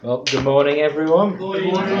Well, good morning, everyone. Good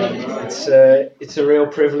morning. It's a real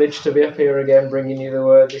privilege to be up here again, bringing you the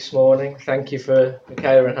word this morning. Thank you for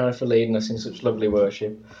Michaela and Hannah for leading us in such lovely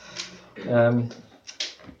worship. The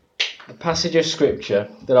passage of scripture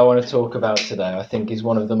that I want to talk about today, I think, is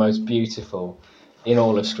one of the most beautiful in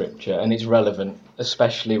all of scripture, and it's relevant,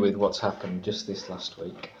 especially with what's happened just this last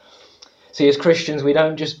week. See, as Christians, we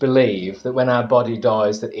don't just believe that when our body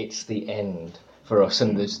dies that it's the end for us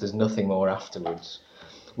and there's nothing more afterwards.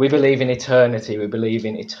 We believe in eternity, we believe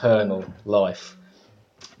in eternal life.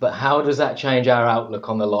 But how does that change our outlook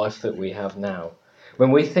on the life that we have now?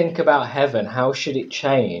 When we think about heaven, how should it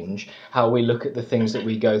change how we look at the things that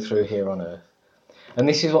we go through here on earth? And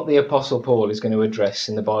this is what the Apostle Paul is going to address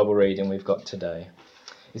in the Bible reading we've got today.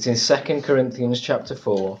 It's in 2 Corinthians chapter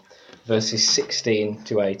 4, verses 16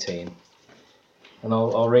 to 18. And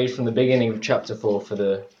I'll read from the beginning of chapter 4 for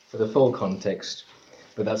the full context.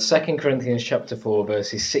 But that's 2 Corinthians chapter 4,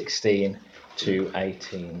 verses 16 to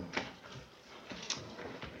 18.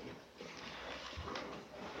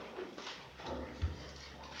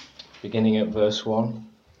 Beginning at verse 1.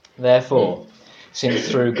 Therefore, since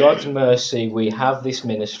through God's mercy we have this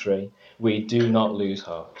ministry, we do not lose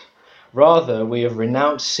heart. Rather, we have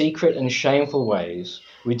renounced secret and shameful ways.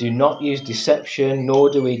 We do not use deception, nor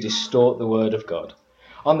do we distort the word of God.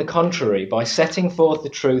 On the contrary, by setting forth the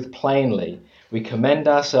truth plainly, we commend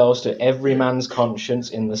ourselves to every man's conscience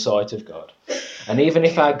in the sight of God. And even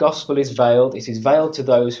if our gospel is veiled, it is veiled to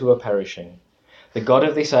those who are perishing. The God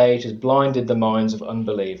of this age has blinded the minds of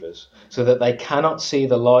unbelievers, so that they cannot see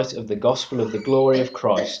the light of the gospel of the glory of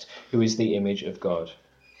Christ, who is the image of God.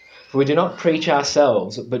 For we do not preach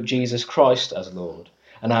ourselves, but Jesus Christ as Lord,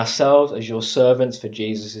 and ourselves as your servants for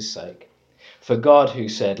Jesus' sake. For God, who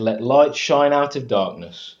said, "Let light shine out of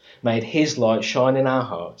darkness," made his light shine in our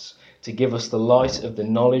hearts, to give us the light of the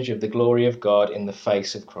knowledge of the glory of God in the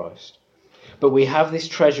face of Christ. But we have this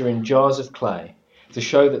treasure in jars of clay, to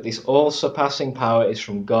show that this all-surpassing power is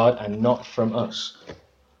from God and not from us.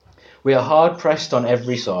 We are hard pressed on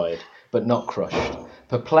every side, but not crushed,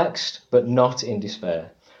 perplexed, but not in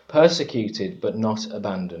despair, persecuted, but not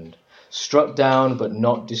abandoned, struck down, but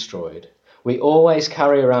not destroyed. We always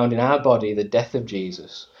carry around in our body the death of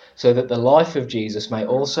Jesus, so that the life of Jesus may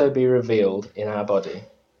also be revealed in our body.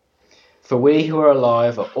 For we who are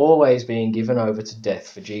alive are always being given over to death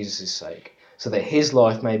for Jesus' sake, so that his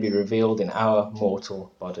life may be revealed in our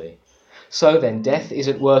mortal body. So then, death is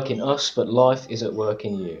at work in us, but life is at work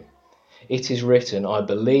in you. It is written, "I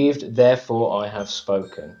believed, therefore I have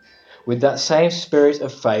spoken." With that same spirit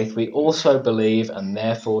of faith we also believe and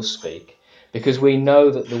therefore speak, because we know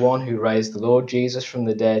that the one who raised the Lord Jesus from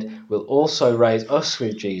the dead will also raise us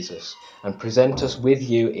with Jesus and present us with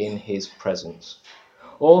you in his presence.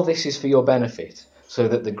 All this is for your benefit, so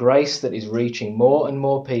that the grace that is reaching more and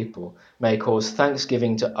more people may cause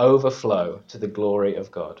thanksgiving to overflow to the glory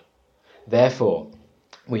of God. Therefore,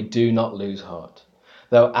 we do not lose heart.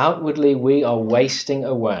 Though outwardly we are wasting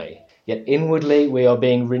away, yet inwardly we are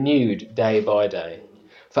being renewed day by day.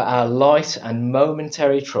 For our light and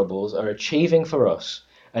momentary troubles are achieving for us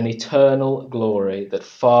an eternal glory that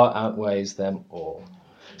far outweighs them all.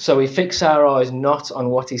 So we fix our eyes not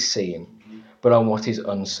on what is seen, but on what is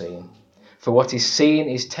unseen. For what is seen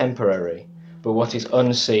is temporary, but what is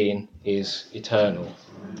unseen is eternal.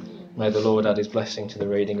 May the Lord add his blessing to the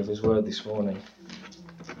reading of his word this morning.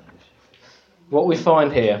 What we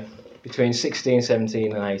find here between 16,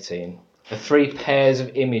 17 and 18 are three pairs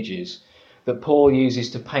of images that Paul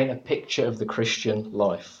uses to paint a picture of the Christian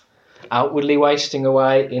life. Outwardly wasting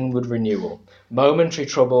away, inward renewal. Momentary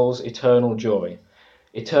troubles, eternal joy.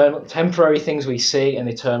 Temporary things we see and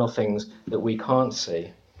eternal things that we can't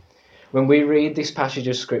see. When we read this passage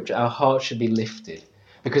of scripture, our hearts should be lifted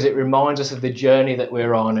because it reminds us of the journey that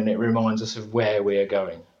we're on and it reminds us of where we are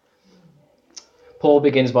going. Paul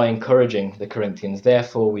begins by encouraging the Corinthians,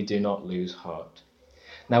 therefore we do not lose heart.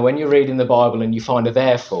 Now, when you're reading the Bible and you find a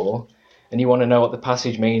therefore and you want to know what the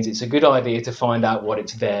passage means, it's a good idea to find out what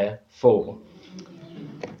it's there for.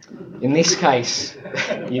 In this case,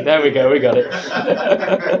 there we go, we got it.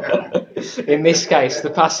 In this case, the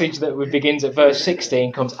passage that begins at verse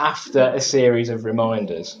 16 comes after a series of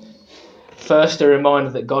reminders. First, a reminder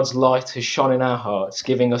that God's light has shone in our hearts,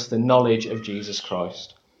 giving us the knowledge of Jesus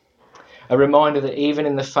Christ. A reminder that even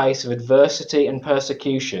in the face of adversity and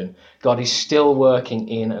persecution, God is still working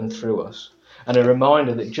in and through us. And a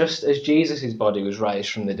reminder that just as Jesus' body was raised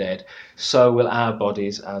from the dead, so will our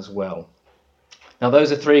bodies as well. Now,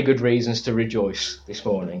 those are three good reasons to rejoice this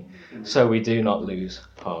morning, so we do not lose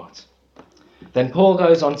heart. Then Paul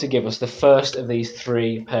goes on to give us the first of these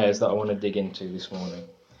three pairs that I want to dig into this morning.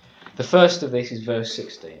 The first of this is verse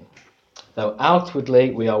 16. Though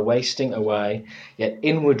outwardly we are wasting away, yet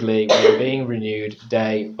inwardly we are being renewed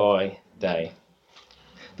day by day.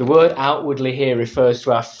 The word outwardly here refers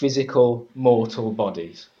to our physical, mortal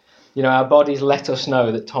bodies. You know, our bodies let us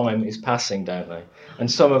know that time is passing, don't they? And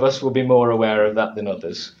some of us will be more aware of that than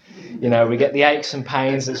others. You know, we get the aches and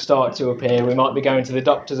pains that start to appear. We might be going to the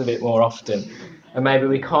doctors a bit more often. And maybe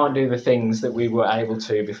we can't do the things that we were able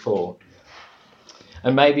to before.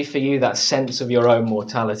 And maybe for you, that sense of your own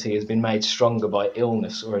mortality has been made stronger by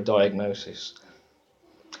illness or a diagnosis.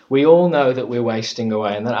 We all know that we're wasting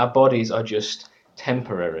away and that our bodies are just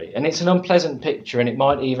temporary. And it's an unpleasant picture, and it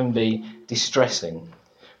might even be distressing.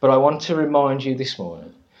 But I want to remind you this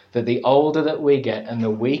morning that the older that we get and the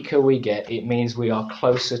weaker we get, it means we are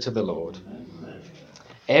closer to the Lord.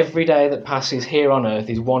 Every day that passes here on earth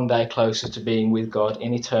is one day closer to being with God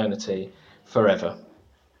in eternity forever.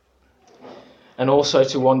 And also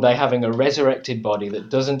to one day having a resurrected body that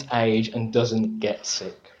doesn't age and doesn't get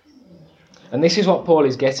sick. And this is what Paul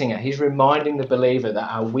is getting at. He's reminding the believer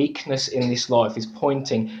that our weakness in this life is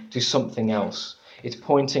pointing to something else. It's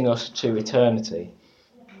pointing us to eternity.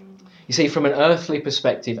 You see, from an earthly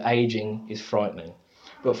perspective, aging is frightening.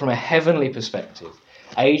 But from a heavenly perspective,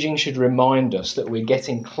 aging should remind us that we're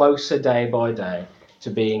getting closer day by day to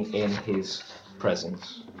being in his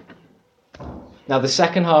presence. Now, the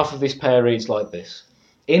second half of this prayer reads like this.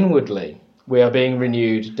 Inwardly, we are being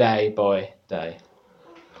renewed day by day.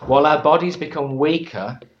 While our bodies become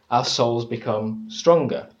weaker, our souls become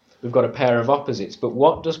stronger. We've got a pair of opposites. But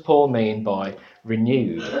what does Paul mean by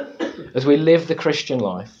renewed? As we live the Christian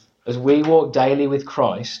life, as we walk daily with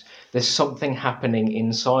Christ, there's something happening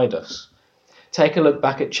inside us. Take a look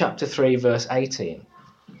back at chapter 3, verse 18.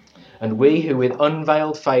 And we who with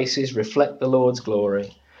unveiled faces reflect the Lord's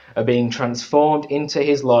glory are being transformed into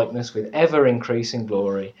his likeness with ever-increasing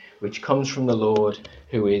glory, which comes from the Lord,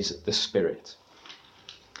 who is the Spirit.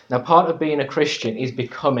 Now, part of being a Christian is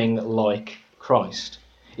becoming like Christ.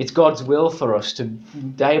 It's God's will for us to,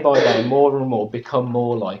 day by day, more and more, become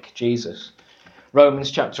more like Jesus.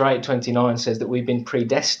 Romans chapter 8:29 says that we've been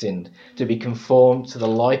predestined to be conformed to the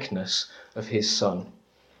likeness of his Son.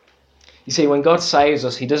 You see, when God saves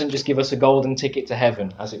us, he doesn't just give us a golden ticket to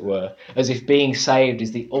heaven, as it were, as if being saved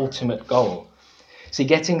is the ultimate goal. See,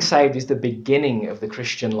 getting saved is the beginning of the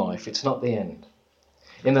Christian life. It's not the end.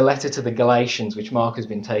 In the letter to the Galatians, which Mark has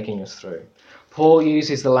been taking us through, Paul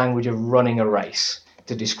uses the language of running a race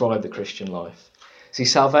to describe the Christian life. See,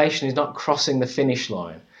 salvation is not crossing the finish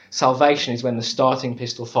line. Salvation is when the starting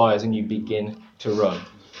pistol fires and you begin to run.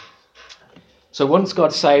 So once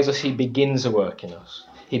God saves us, he begins a work in us.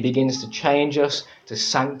 He begins to change us, to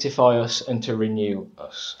sanctify us, and to renew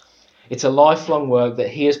us. It's a lifelong work that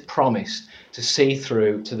he has promised to see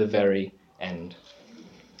through to the very end.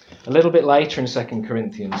 A little bit later in 2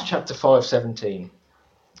 Corinthians, chapter 5:17,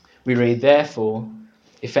 we read, Therefore,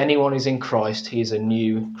 if anyone is in Christ, he is a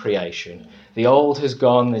new creation. The old has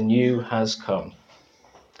gone, the new has come.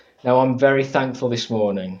 Now, I'm very thankful this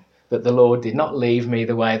morning that the Lord did not leave me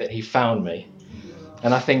the way that he found me.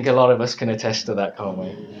 And I think a lot of us can attest to that, can't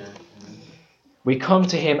we? We come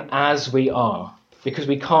to him as we are, because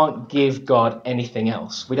we can't give God anything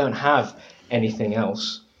else. We don't have anything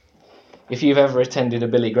else. If you've ever attended a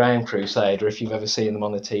Billy Graham crusade, or if you've ever seen them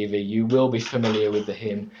on the TV, you will be familiar with the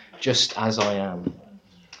hymn, Just As I Am.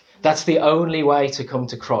 That's the only way to come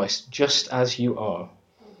to Christ, just as you are.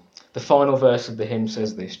 The final verse of the hymn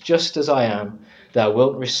says this, Just as I am, thou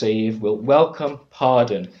wilt receive, wilt welcome,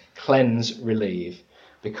 pardon, cleanse, relieve.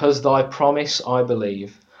 Because thy promise I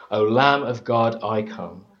believe, O Lamb of God, I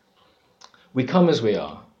come. We come as we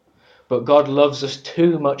are, but God loves us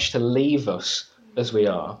too much to leave us as we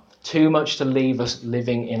are, too much to leave us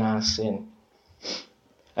living in our sin.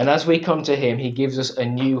 And as we come to him, he gives us a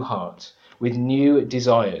new heart with new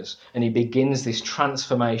desires, and he begins this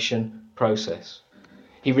transformation process.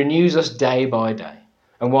 He renews us day by day,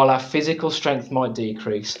 and while our physical strength might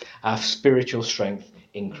decrease, our spiritual strength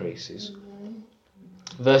increases.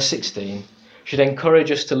 Verse 16 should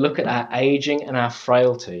encourage us to look at our aging and our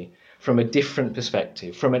frailty from a different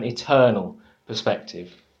perspective, from an eternal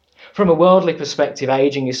perspective. From a worldly perspective,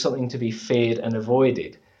 aging is something to be feared and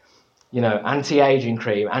avoided. You know, anti-aging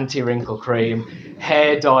cream, anti-wrinkle cream,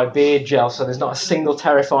 hair dye, beard gel, so there's not a single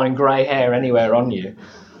terrifying grey hair anywhere on you.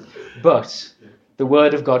 But the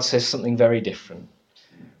Word of God says something very different.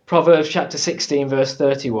 Proverbs chapter 16 verse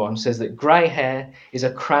 31 says that grey hair is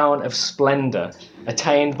a crown of splendour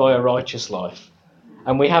attained by a righteous life.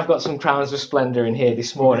 And we have got some crowns of splendour in here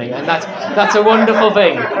this morning, and that's a wonderful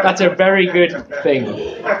thing. That's a very good thing.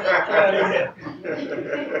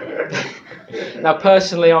 Now,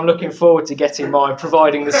 personally, I'm looking forward to getting mine,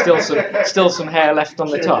 providing there's still some hair left on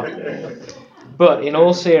the top. But in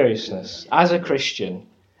all seriousness, as a Christian,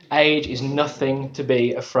 age is nothing to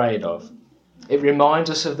be afraid of. It reminds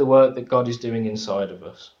us of the work that God is doing inside of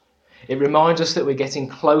us. It reminds us that we're getting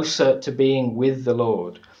closer to being with the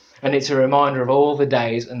Lord. And it's a reminder of all the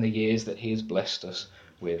days and the years that he has blessed us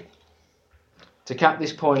with. To cap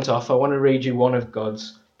this point off, I want to read you one of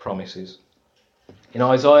God's promises. In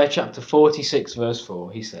Isaiah chapter 46, verse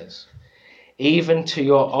 4, he says, "Even to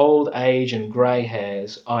your old age and grey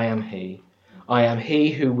hairs, I am he. I am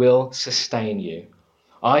he who will sustain you.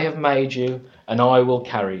 I have made you, and I will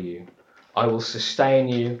carry you. I will sustain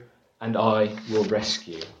you, and I will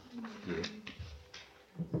rescue you."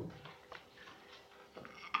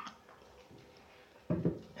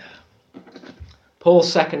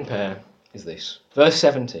 Paul's second prayer is this. Verse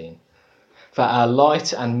 17. "For our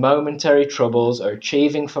light and momentary troubles are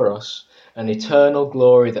achieving for us an eternal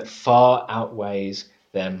glory that far outweighs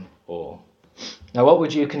them all." Now, what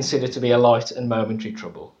would you consider to be a light and momentary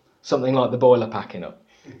trouble? Something like the boiler packing up,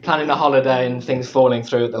 planning a holiday and things falling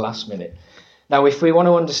through at the last minute. Now, if we want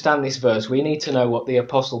to understand this verse, we need to know what the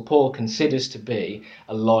Apostle Paul considers to be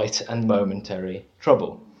a light and momentary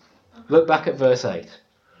trouble. Look back at verse 8.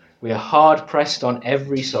 "We are hard pressed on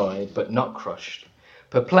every side, but not crushed.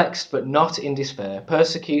 Perplexed, but not in despair.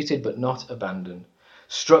 Persecuted, but not abandoned.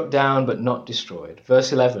 Struck down, but not destroyed."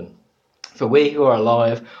 Verse 11. "For we who are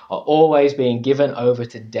alive are always being given over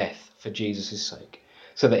to death for Jesus' sake,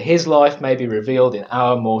 so that his life may be revealed in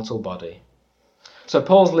our mortal body." So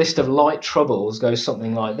Paul's list of light troubles goes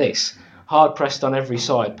something like this. Hard pressed on every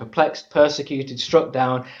side, perplexed, persecuted, struck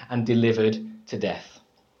down, and delivered to death.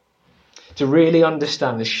 To really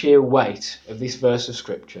understand the sheer weight of this verse of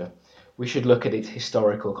Scripture, we should look at its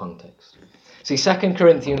historical context. See, 2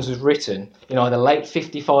 Corinthians was written in either late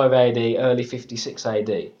 55 AD, early 56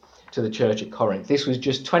 AD to the church at Corinth. This was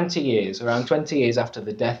just around 20 years after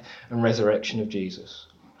the death and resurrection of Jesus.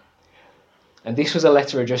 And this was a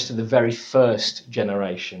letter addressed to the very first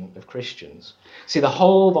generation of Christians. See, the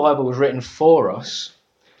whole Bible was written for us,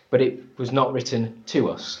 but it was not written to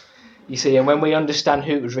us. You see, and when we understand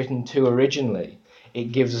who it was written to originally,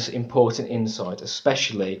 it gives us important insight,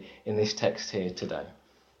 especially in this text here today.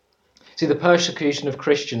 See, the persecution of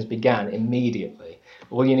Christians began immediately.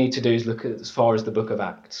 All you need to do is look at as far as the book of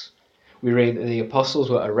Acts. We read that the apostles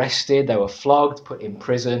were arrested, they were flogged, put in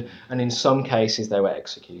prison, and in some cases they were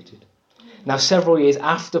executed. Now, several years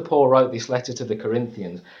after Paul wrote this letter to the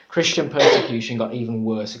Corinthians, Christian persecution got even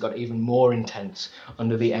worse, it got even more intense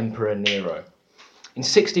under the Emperor Nero. In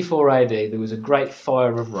 64 AD, there was a great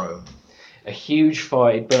fire of Rome. A huge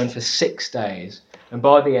fire, it burned for 6 days, and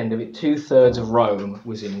by the end of it, 2/3 of Rome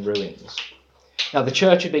was in ruins. Now, the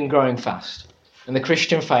church had been growing fast, and the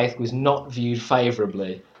Christian faith was not viewed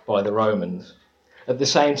favourably by the Romans. At the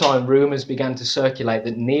same time, rumours began to circulate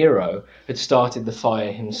that Nero had started the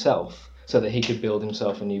fire himself, so that he could build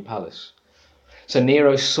himself a new palace. So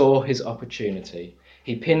Nero saw his opportunity.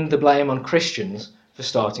 He pinned the blame on Christians for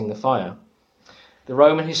starting the fire. The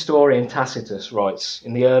Roman historian Tacitus writes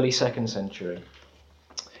in the early 2nd century,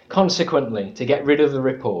 "Consequently, to get rid of the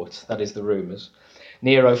report, that is the rumours,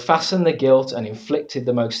 Nero fastened the guilt and inflicted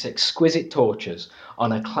the most exquisite tortures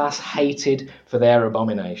on a class hated for their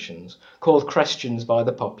abominations, called Christians by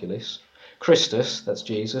the populace. Christus, that's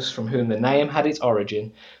Jesus, from whom the name had its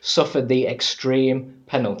origin, suffered the extreme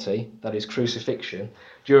penalty, that is crucifixion,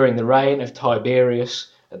 during the reign of Tiberius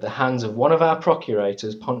at the hands of one of our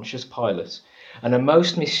procurators, Pontius Pilate, and a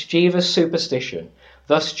most mischievous superstition,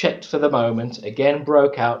 thus checked for the moment, again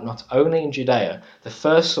broke out not only in Judea, the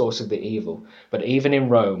first source of the evil, but even in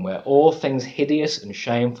Rome, where all things hideous and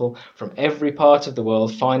shameful from every part of the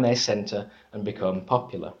world find their centre and become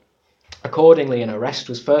popular. Accordingly, an arrest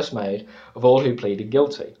was first made of all who pleaded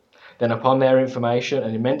guilty. Then upon their information,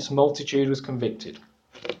 an immense multitude was convicted,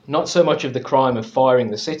 not so much of the crime of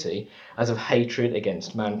firing the city as of hatred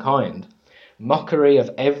against mankind. Mockery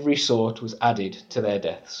of every sort was added to their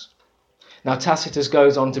deaths." Now, Tacitus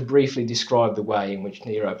goes on to briefly describe the way in which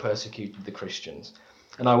Nero persecuted the Christians.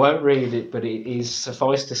 And I won't read it, but it is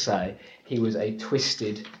suffice to say he was a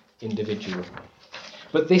twisted individual.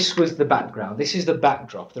 But this was the background, this is the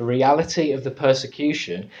backdrop, the reality of the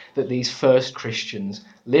persecution that these first Christians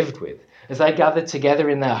lived with. As they gathered together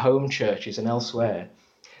in their home churches and elsewhere,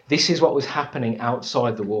 this is what was happening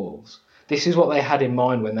outside the walls. This is what they had in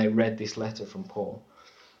mind when they read this letter from Paul.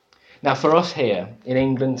 Now, for us here in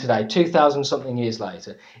England today, 2,000 something years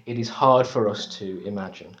later, it is hard for us to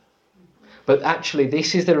imagine. But actually,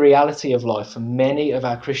 this is the reality of life for many of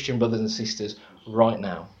our Christian brothers and sisters right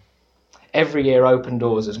now. Every year, Open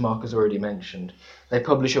Doors, as Mark has already mentioned, they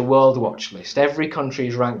publish a world watch list. Every country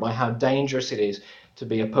is ranked by how dangerous it is to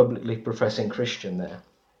be a publicly professing Christian there.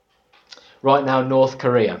 Right now, North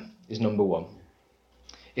Korea is number 1.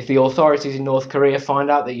 If the authorities in North Korea find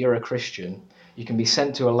out that you're a Christian, you can be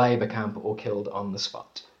sent to a labour camp or killed on the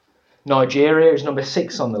spot. Nigeria is number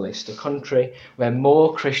 6 on the list, a country where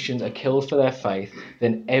more Christians are killed for their faith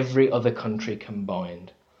than every other country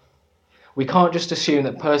combined. We can't just assume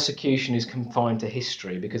that persecution is confined to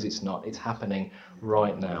history, because it's not. It's happening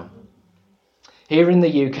right now. Here in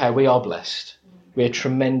the UK, we are blessed. We are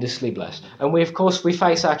tremendously blessed. And we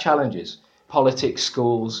face our challenges. Politics,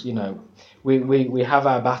 schools, we have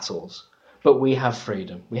our battles. But we have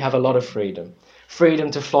freedom. We have a lot of freedom.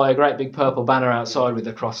 Freedom to fly a great big purple banner outside with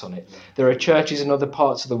a cross on it. There are churches in other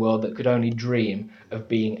parts of the world that could only dream of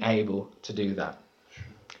being able to do that.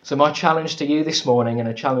 So my challenge to you this morning, and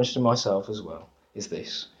a challenge to myself as well, is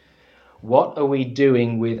this. What are we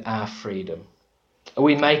doing with our freedom? Are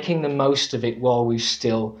we making the most of it while we've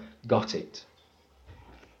still got it?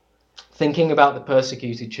 Thinking about the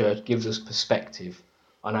persecuted church gives us perspective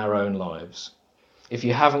on our own lives. If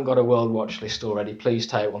you haven't got a World Watch List already, please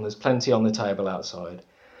take one. There's plenty on the table outside.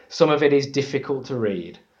 Some of it is difficult to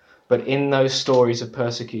read, but in those stories of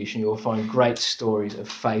persecution, you'll find great stories of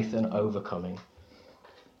faith and overcoming.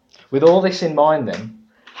 With all this in mind then,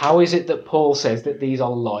 how is it that Paul says that these are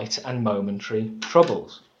light and momentary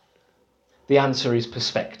troubles? The answer is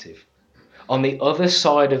perspective. On the other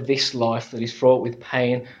side of this life that is fraught with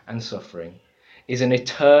pain and suffering is an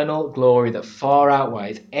eternal glory that far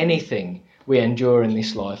outweighs anything we endure in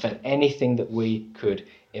this life and anything that we could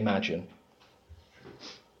imagine.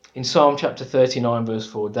 In Psalm chapter 39 verse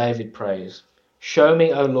 4, David prays, "Show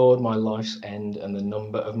me, O Lord, my life's end and the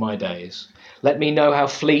number of my days. Let me know how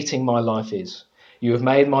fleeting my life is. You have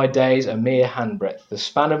made my days a mere handbreadth. The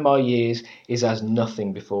span of my years is as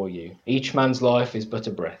nothing before you. Each man's life is but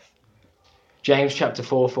a breath." James chapter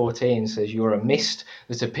 4:14 says, "You are a mist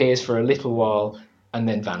that appears for a little while and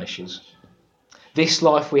then vanishes." This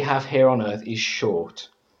life we have here on earth is short.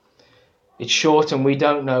 It's short and we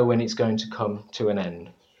don't know when it's going to come to an end.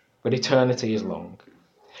 But eternity is long.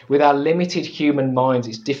 With our limited human minds,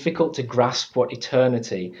 it's difficult to grasp what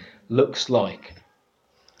eternity looks like.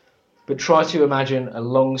 But try to imagine a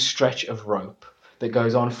long stretch of rope that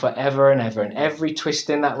goes on forever and ever, and every twist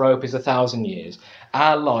in that rope is 1,000 years.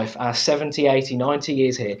 Our life, our 70, 80, 90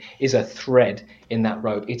 years here, is a thread in that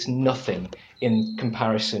rope. It's nothing in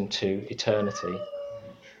comparison to eternity.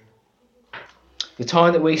 The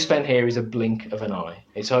time that we spend here is a blink of an eye.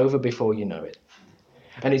 It's over before you know it.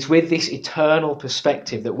 And it's with this eternal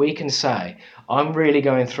perspective that we can say, I'm really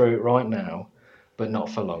going through it right now, but not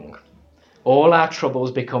for long. All our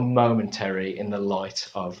troubles become momentary in the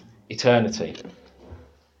light of eternity.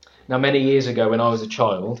 Now, many years ago when I was a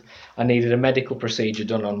child, I needed a medical procedure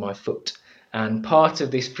done on my foot. And part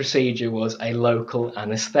of this procedure was a local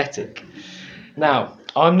anaesthetic. Now,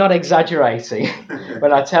 I'm not exaggerating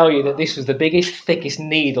when I tell you that this was the biggest, thickest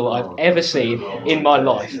needle I've ever seen in my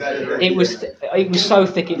life. It was so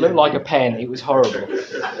thick it looked like a pen. It was horrible.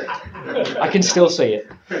 I can still see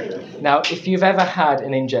it. Now, if you've ever had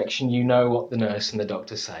an injection, you know what the nurse and the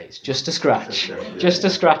doctor say. It's just a scratch. Just a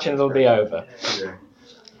scratch and it'll be over.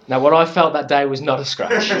 Now, what I felt that day was not a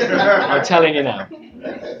scratch. I'm telling you now.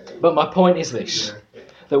 But my point is this,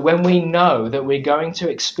 that when we know that we're going to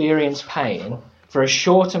experience pain for a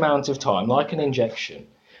short amount of time, like an injection,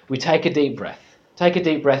 we take a deep breath. Take a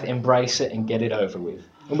deep breath, embrace it and get it over with.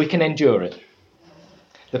 And we can endure it.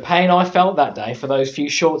 The pain I felt that day, for those few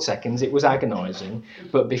short seconds, it was agonising.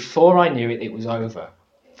 But before I knew it, it was over.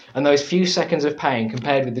 And those few seconds of pain,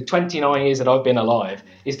 compared with the 29 years that I've been alive,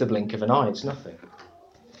 is the blink of an eye. It's nothing.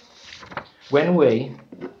 When we,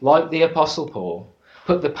 like the Apostle Paul,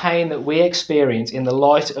 put the pain that we experience in the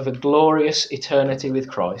light of a glorious eternity with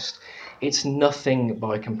Christ, it's nothing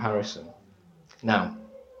by comparison. Now,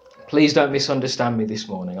 please don't misunderstand me this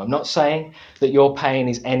morning. I'm not saying that your pain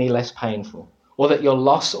is any less painful or that your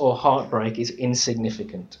loss or heartbreak is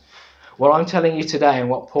insignificant. What I'm telling you today and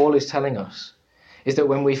what Paul is telling us is that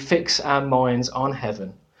when we fix our minds on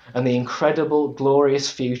heaven and the incredible,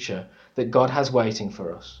 glorious future that God has waiting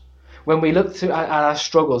for us, when we look at our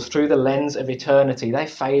struggles through the lens of eternity, they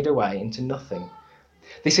fade away into nothing.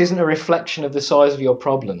 This isn't a reflection of the size of your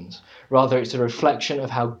problems. Rather, it's a reflection of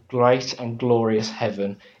how great and glorious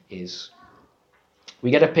heaven is. We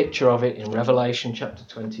get a picture of it in Revelation chapter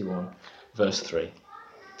 21, verse 3.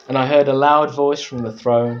 "And I heard a loud voice from the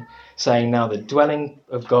throne saying, 'Now the dwelling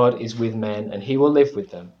of God is with men, and he will live with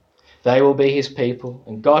them. They will be his people,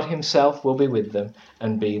 and God himself will be with them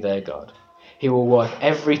and be their God. He will wipe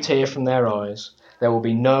every tear from their eyes. There will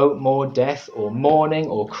be no more death or mourning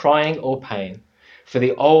or crying or pain, for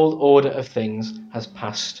the old order of things has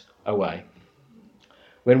passed away.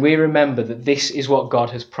 When we remember that this is what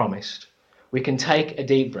God has promised, we can take a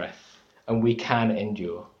deep breath and we can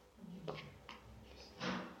endure.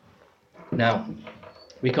 Now,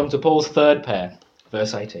 we come to Paul's third pair,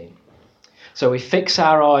 verse 18. So we fix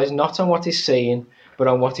our eyes not on what is seen, but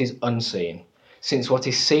on what is unseen, since what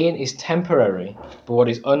is seen is temporary, but what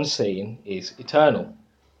is unseen is eternal.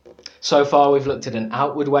 So far we've looked at an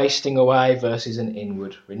outward wasting away versus an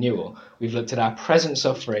inward renewal. We've looked at our present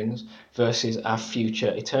sufferings versus our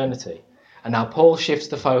future eternity. And now Paul shifts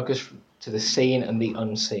the focus to the seen and the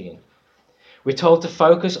unseen. We're told to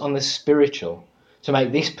focus on the spiritual, to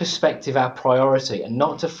make this perspective our priority and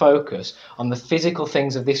not to focus on the physical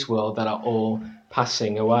things of this world that are all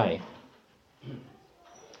passing away.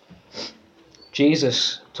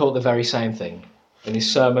 Jesus taught the very same thing in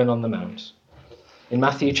his Sermon on the Mount. In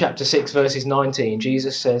Matthew chapter 6 verses 19,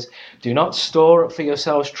 Jesus says, "Do not store up for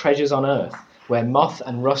yourselves treasures on earth, where moth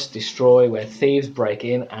and rust destroy, where thieves break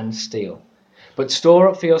in and steal. But store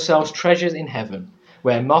up for yourselves treasures in heaven,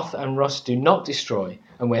 where moth and rust do not destroy,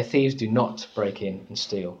 and where thieves do not break in and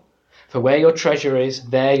steal. For where your treasure is,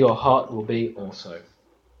 there your heart will be also."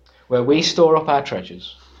 Where we store up our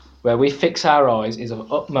treasures, where we fix our eyes, is of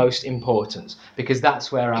utmost importance, because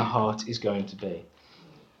that's where our heart is going to be.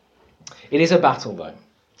 It is a battle, though.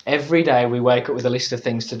 Every day we wake up with a list of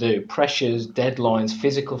things to do, pressures, deadlines,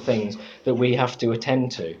 physical things that we have to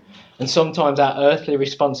attend to. And sometimes our earthly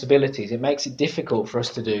responsibilities, it makes it difficult for us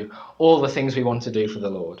to do all the things we want to do for the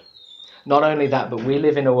Lord. Not only that, but we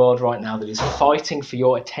live in a world right now that is fighting for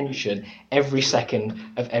your attention every second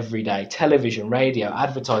of every day. Television, radio,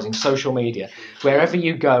 advertising, social media. Wherever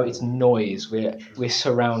you go, it's noise. We're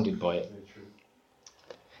surrounded by it.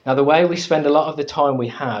 Now, the way we spend a lot of the time we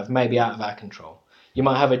have may be out of our control. You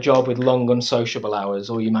might have a job with long unsociable hours,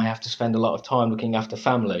 or you may have to spend a lot of time looking after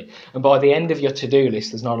family. And by the end of your to-do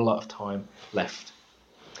list, there's not a lot of time left.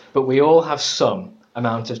 But we all have some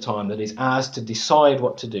amount of time that is ours to decide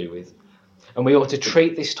what to do with. And we ought to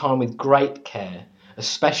treat this time with great care,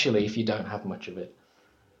 especially if you don't have much of it.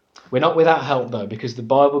 We're not without help, though, because the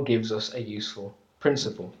Bible gives us a useful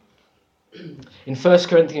principle. In 1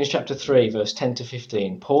 Corinthians chapter 3, verse 10 to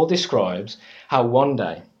 15, Paul describes how one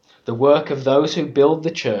day the work of those who build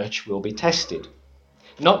the church will be tested.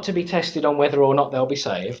 Not to be tested on whether or not they'll be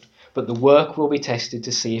saved, but the work will be tested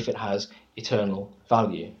to see if it has eternal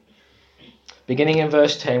value. Beginning in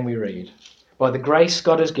verse 10, we read, "By the grace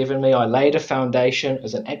God has given me, I laid a foundation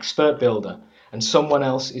as an expert builder, and someone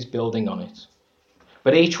else is building on it.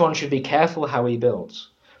 But each one should be careful how he builds,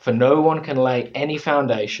 for no one can lay any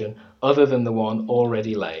foundation other than the one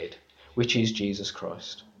already laid, which is Jesus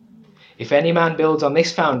Christ. If any man builds on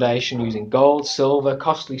this foundation using gold, silver,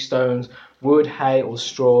 costly stones, wood, hay, or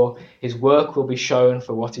straw, his work will be shown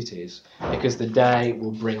for what it is, because the day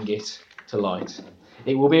will bring it to light.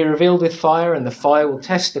 It will be revealed with fire, and the fire will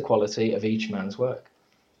test the quality of each man's work.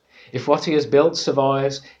 If what he has built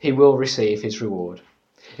survives, he will receive his reward.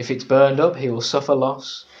 If it's burned up, he will suffer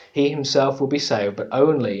loss. He himself will be saved, but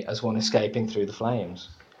only as one escaping through the flames."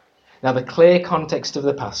 Now, the clear context of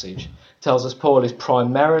the passage tells us Paul is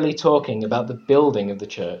primarily talking about the building of the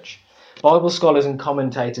church. Bible scholars and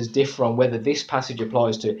commentators differ on whether this passage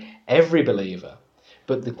applies to every believer,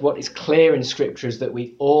 but what is clear in Scripture is that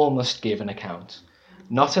we all must give an account.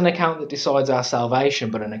 Not an account that decides our salvation,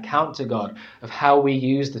 but an account to God of how we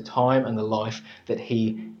use the time and the life that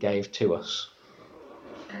he gave to us.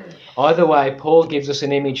 Either way, Paul gives us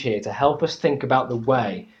an image here to help us think about the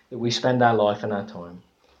way that we spend our life and our time.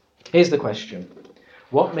 Here's the question.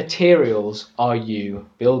 What materials are you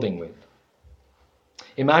building with?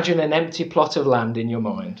 Imagine an empty plot of land in your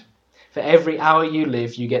mind. For every hour you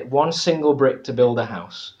live, you get one single brick to build a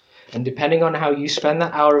house. And depending on how you spend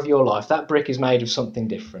that hour of your life, that brick is made of something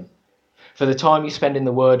different. For the time you spend in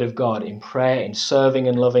the Word of God, in prayer, in serving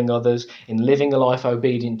and loving others, in living a life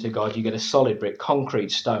obedient to God, you get a solid brick,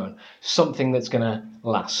 concrete, stone, something that's going to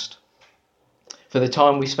last. For the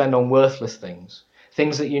time we spend on worthless things,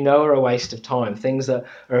 things that you know are a waste of time, things that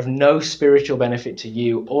are of no spiritual benefit to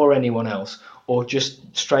you or anyone else, or just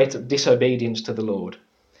straight up disobedience to the Lord,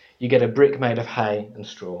 you get a brick made of hay and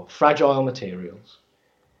straw, fragile materials.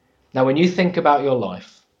 Now, when you think about your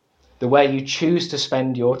life, the way you choose to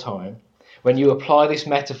spend your time, when you apply this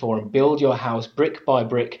metaphor and build your house brick by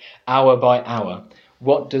brick, hour by hour,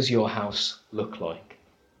 what does your house look like?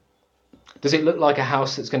 Does it look like a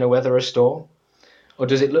house that's going to weather a storm? Or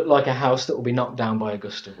does it look like a house that will be knocked down by a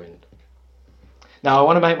gust of wind? Now, I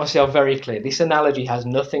want to make myself very clear. This analogy has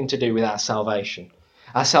nothing to do with our salvation.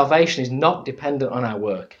 Our salvation is not dependent on our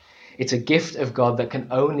work. It's a gift of God that can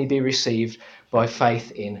only be received by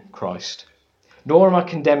faith in Christ. Nor am I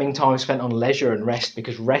condemning time spent on leisure and rest,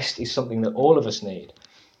 because rest is something that all of us need.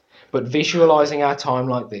 But visualising our time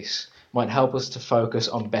like this might help us to focus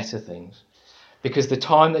on better things, because the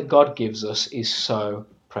time that God gives us is so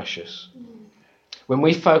precious. When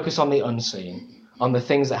we focus on the unseen, on the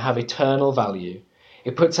things that have eternal value,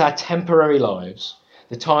 it puts our temporary lives,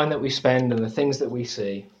 the time that we spend and the things that we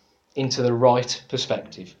see, into the right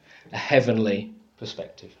perspective, a heavenly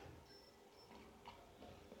perspective.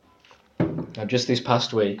 Now, just this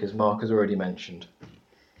past week, as Mark has already mentioned,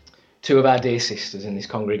 two of our dear sisters in this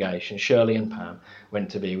congregation, Shirley and Pam, went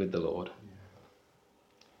to be with the Lord.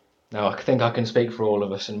 Now, I think I can speak for all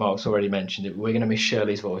of us, and Mark's already mentioned it, but we're going to miss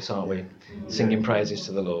Shirley's voice, aren't we? Singing praises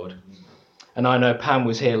to the Lord. And I know Pam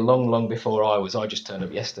was here long before I was. I just turned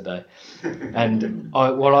up yesterday. And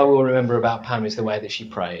what I will remember about Pam is the way that she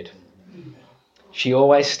prayed. She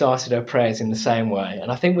always started her prayers in the same way.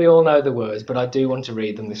 And I think we all know the words, but I do want to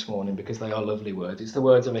read them this morning because they are lovely words. It's the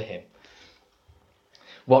words of a hymn.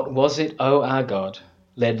 What was it, O our God,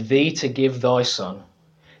 led thee to give thy Son,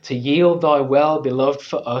 to yield thy well-beloved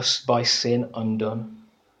for us by sin undone?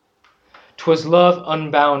 'Twas love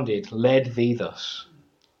unbounded led thee thus,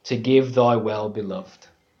 to give thy well-beloved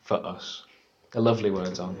for us. They're lovely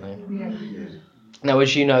words, aren't they? Yeah. Now,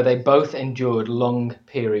 as you know, they both endured long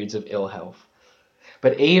periods of ill health.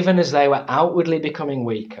 But even as they were outwardly becoming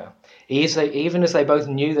weaker, even as they both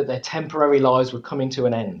knew that their temporary lives were coming to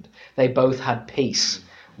an end, they both had peace.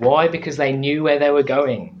 Why? Because they knew where they were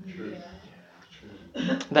going.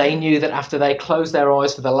 They knew that after they closed their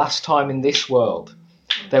eyes for the last time in this world,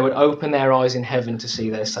 they would open their eyes in heaven to see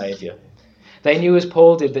their Saviour. They knew, as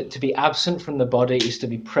Paul did, that to be absent from the body is to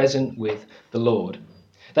be present with the Lord.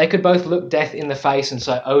 They could both look death in the face and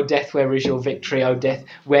say, "O death, where is your victory? O death,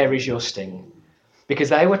 where is your sting?" Because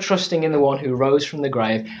they were trusting in the one who rose from the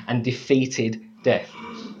grave and defeated death.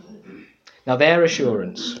 Now, their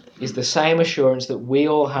assurance is the same assurance that we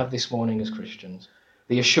all have this morning as Christians,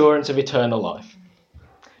 the assurance of eternal life.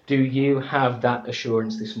 Do you have that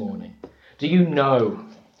assurance this morning? Do you know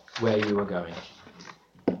where you are going?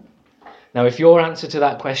 Now, if your answer to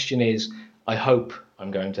that question is, "I hope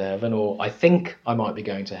I'm going to heaven," or "I think I might be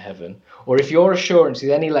going to heaven," or if your assurance is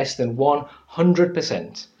any less than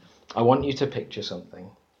 100%, I want you to picture something,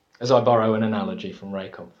 as I borrow an analogy from Ray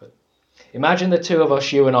Comfort. Imagine the two of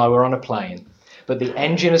us, you and I, were on a plane, but the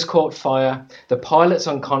engine has caught fire, the pilot's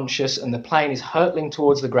unconscious, and the plane is hurtling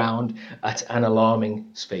towards the ground at an alarming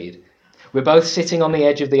speed. We're both sitting on the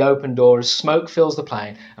edge of the open door as smoke fills the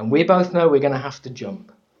plane, and we both know we're going to have to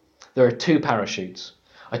jump. There are two parachutes.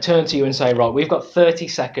 I turn to you and say, "Right, we've got 30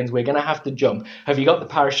 seconds, we're going to have to jump. Have you got the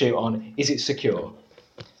parachute on? Is it secure?"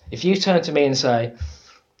 If you turn to me and say,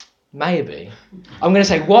 "Maybe," I'm going to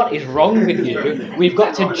say, "What is wrong with you? We've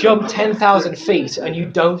got to jump 10,000 feet and you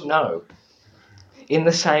don't know." In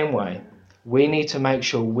the same way, we need to make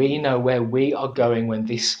sure we know where we are going when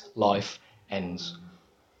this life ends.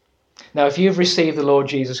 Now, if you've received the Lord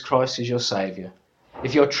Jesus Christ as your Saviour,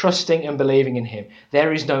 if you're trusting and believing in him,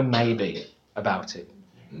 there is no maybe about it.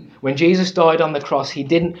 When Jesus died on the cross, he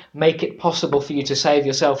didn't make it possible for you to save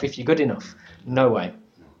yourself if you're good enough. No way.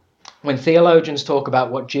 When theologians talk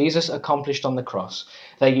about what Jesus accomplished on the cross,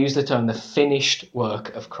 they use the term the finished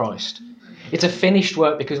work of Christ. It's a finished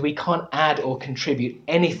work because we can't add or contribute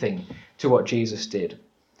anything to what Jesus did.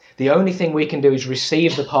 The only thing we can do is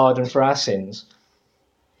receive the pardon for our sins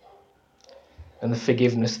and the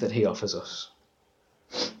forgiveness that he offers us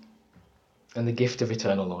and the gift of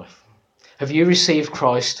eternal life. Have you received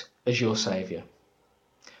Christ as your Saviour?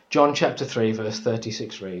 John chapter 3 verse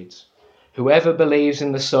 36 reads, "Whoever believes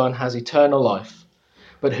in the Son has eternal life,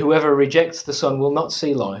 but whoever rejects the Son will not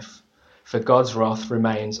see life, for God's wrath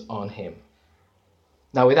remains on him."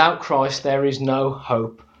 Now, without Christ, there is no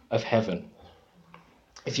hope of heaven.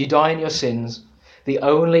 If you die in your sins, the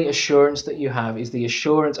only assurance that you have is the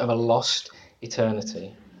assurance of a lost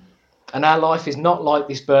eternity. And our life is not like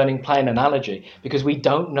this burning plane analogy, because we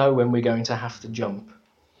don't know when we're going to have to jump.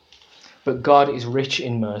 But God is rich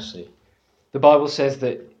in mercy. The Bible says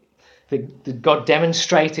that God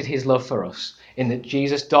demonstrated his love for us in that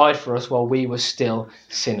Jesus died for us while we were still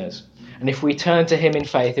sinners. And if we turn to him in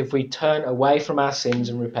faith, if we turn away from our sins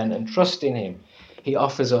and repent and trust in him, he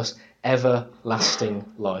offers us everlasting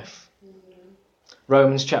life.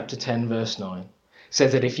 Romans chapter 10 verse 9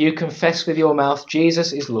 says that if you confess with your mouth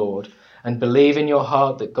Jesus is Lord and believe in your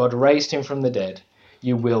heart that God raised him from the dead,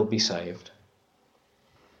 you will be saved.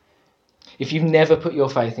 if you've never put your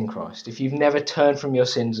faith in Christ, if you've never turned from your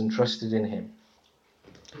sins and trusted in him,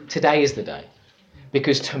 today is the day,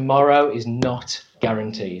 because tomorrow is not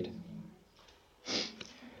guaranteed.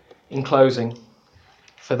 In closing,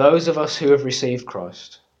 for those of us who have received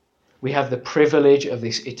Christ, we have the privilege of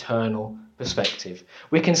this eternal perspective.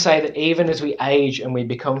 We can say that even as we age and we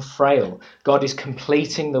become frail, God is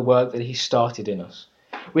completing the work that he started in us.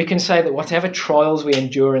 We can say that whatever trials we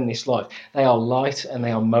endure in this life, they are light and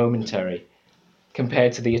they are momentary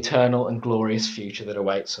compared to the eternal and glorious future that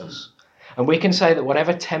awaits us. And we can say that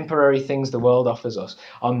whatever temporary things the world offers us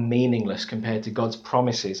are meaningless compared to God's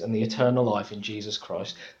promises and the eternal life in Jesus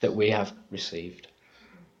Christ that we have received.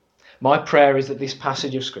 My prayer is that this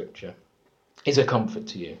passage of Scripture is a comfort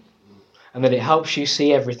to you, and that it helps you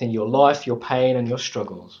see everything, your life, your pain and your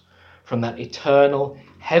struggles, from that eternal,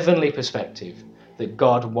 heavenly perspective that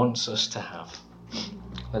God wants us to have.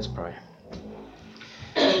 Let's pray.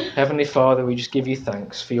 Heavenly Father, we just give you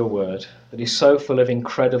thanks for your word that is so full of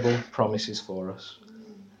incredible promises for us.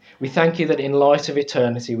 We thank you that in light of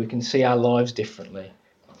eternity we can see our lives differently.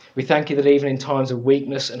 We thank you that even in times of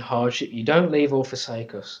weakness and hardship you don't leave or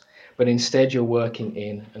forsake us, but instead you're working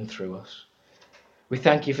in and through us. We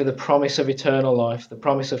thank you for the promise of eternal life, the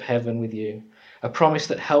promise of heaven with you, a promise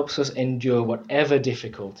that helps us endure whatever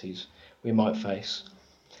difficulties we might face.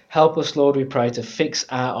 Help us, Lord, we pray, to fix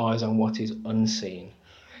our eyes on what is unseen,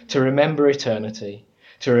 to remember eternity,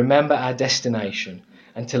 to remember our destination,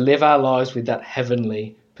 and to live our lives with that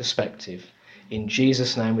heavenly perspective. In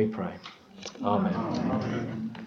Jesus' name we pray. Amen. Amen.